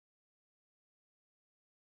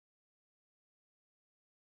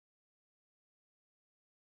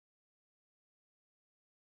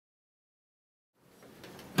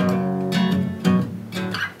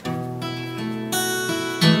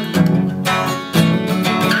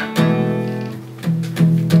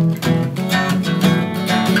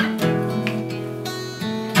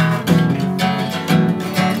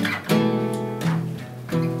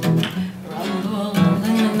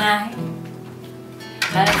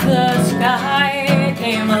the sky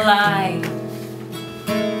came alive.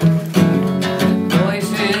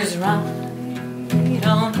 Voices ride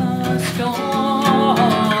on the storm.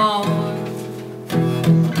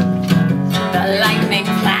 The lightning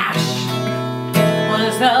flash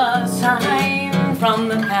was the sign from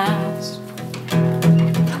the past.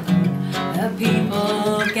 The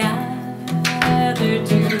people gathered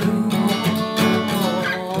to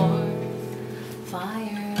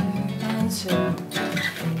fire dancer.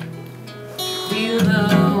 Feel the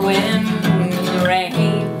wind, the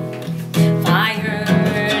rain. Fire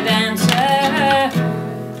dancer,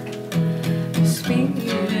 the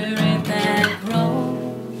spirit that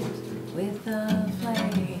grows with the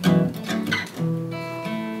flame.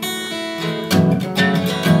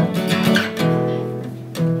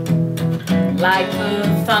 Like the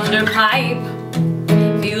thunder pipe,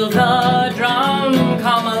 feel the drum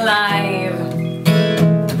come alive.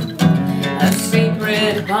 A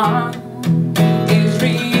sacred bond is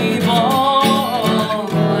reborn,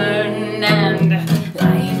 and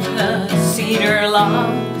like the cedar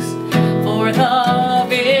logs, for the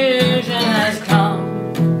vision has come.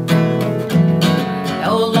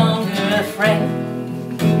 No longer afraid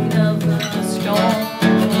of the storm.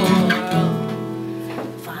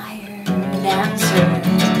 Fire dancer,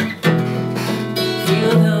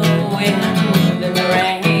 feel the wind and the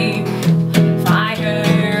rain. Fire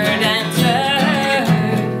dancer,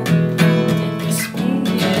 the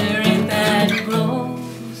spirit that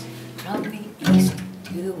grows from the east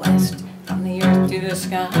to the west, from the earth to the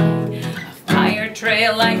sky. A fire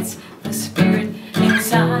trail lights the spirit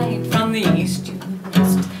inside, from the east to the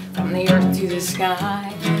west, from the earth to the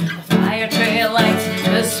sky. A fire trail lights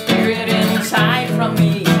the spirit inside, from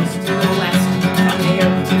the east to the west, from the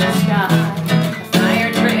earth to the sky. A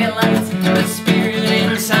fire trail lights the spirit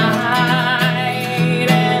inside,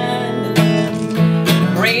 and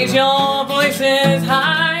raise your voices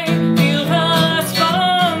high, feel the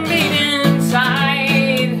storm beat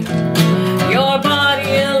inside. Your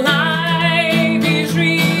body alive is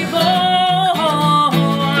reborn,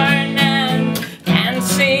 and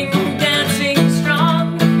dancing, dancing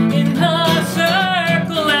strong in the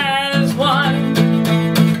circle as one.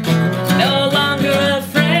 No longer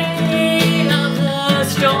afraid of the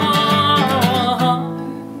storm.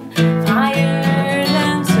 Fire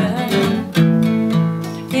dancer,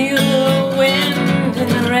 feel the wind and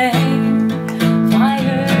the rain.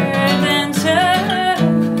 Fire dancer,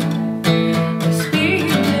 the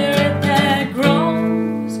spirit that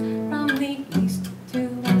grows from the east to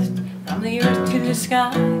west, from the earth to the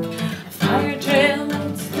sky. A fire trail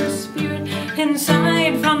lights the spirit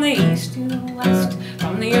inside, from the east to the west,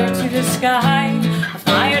 from the earth to the sky.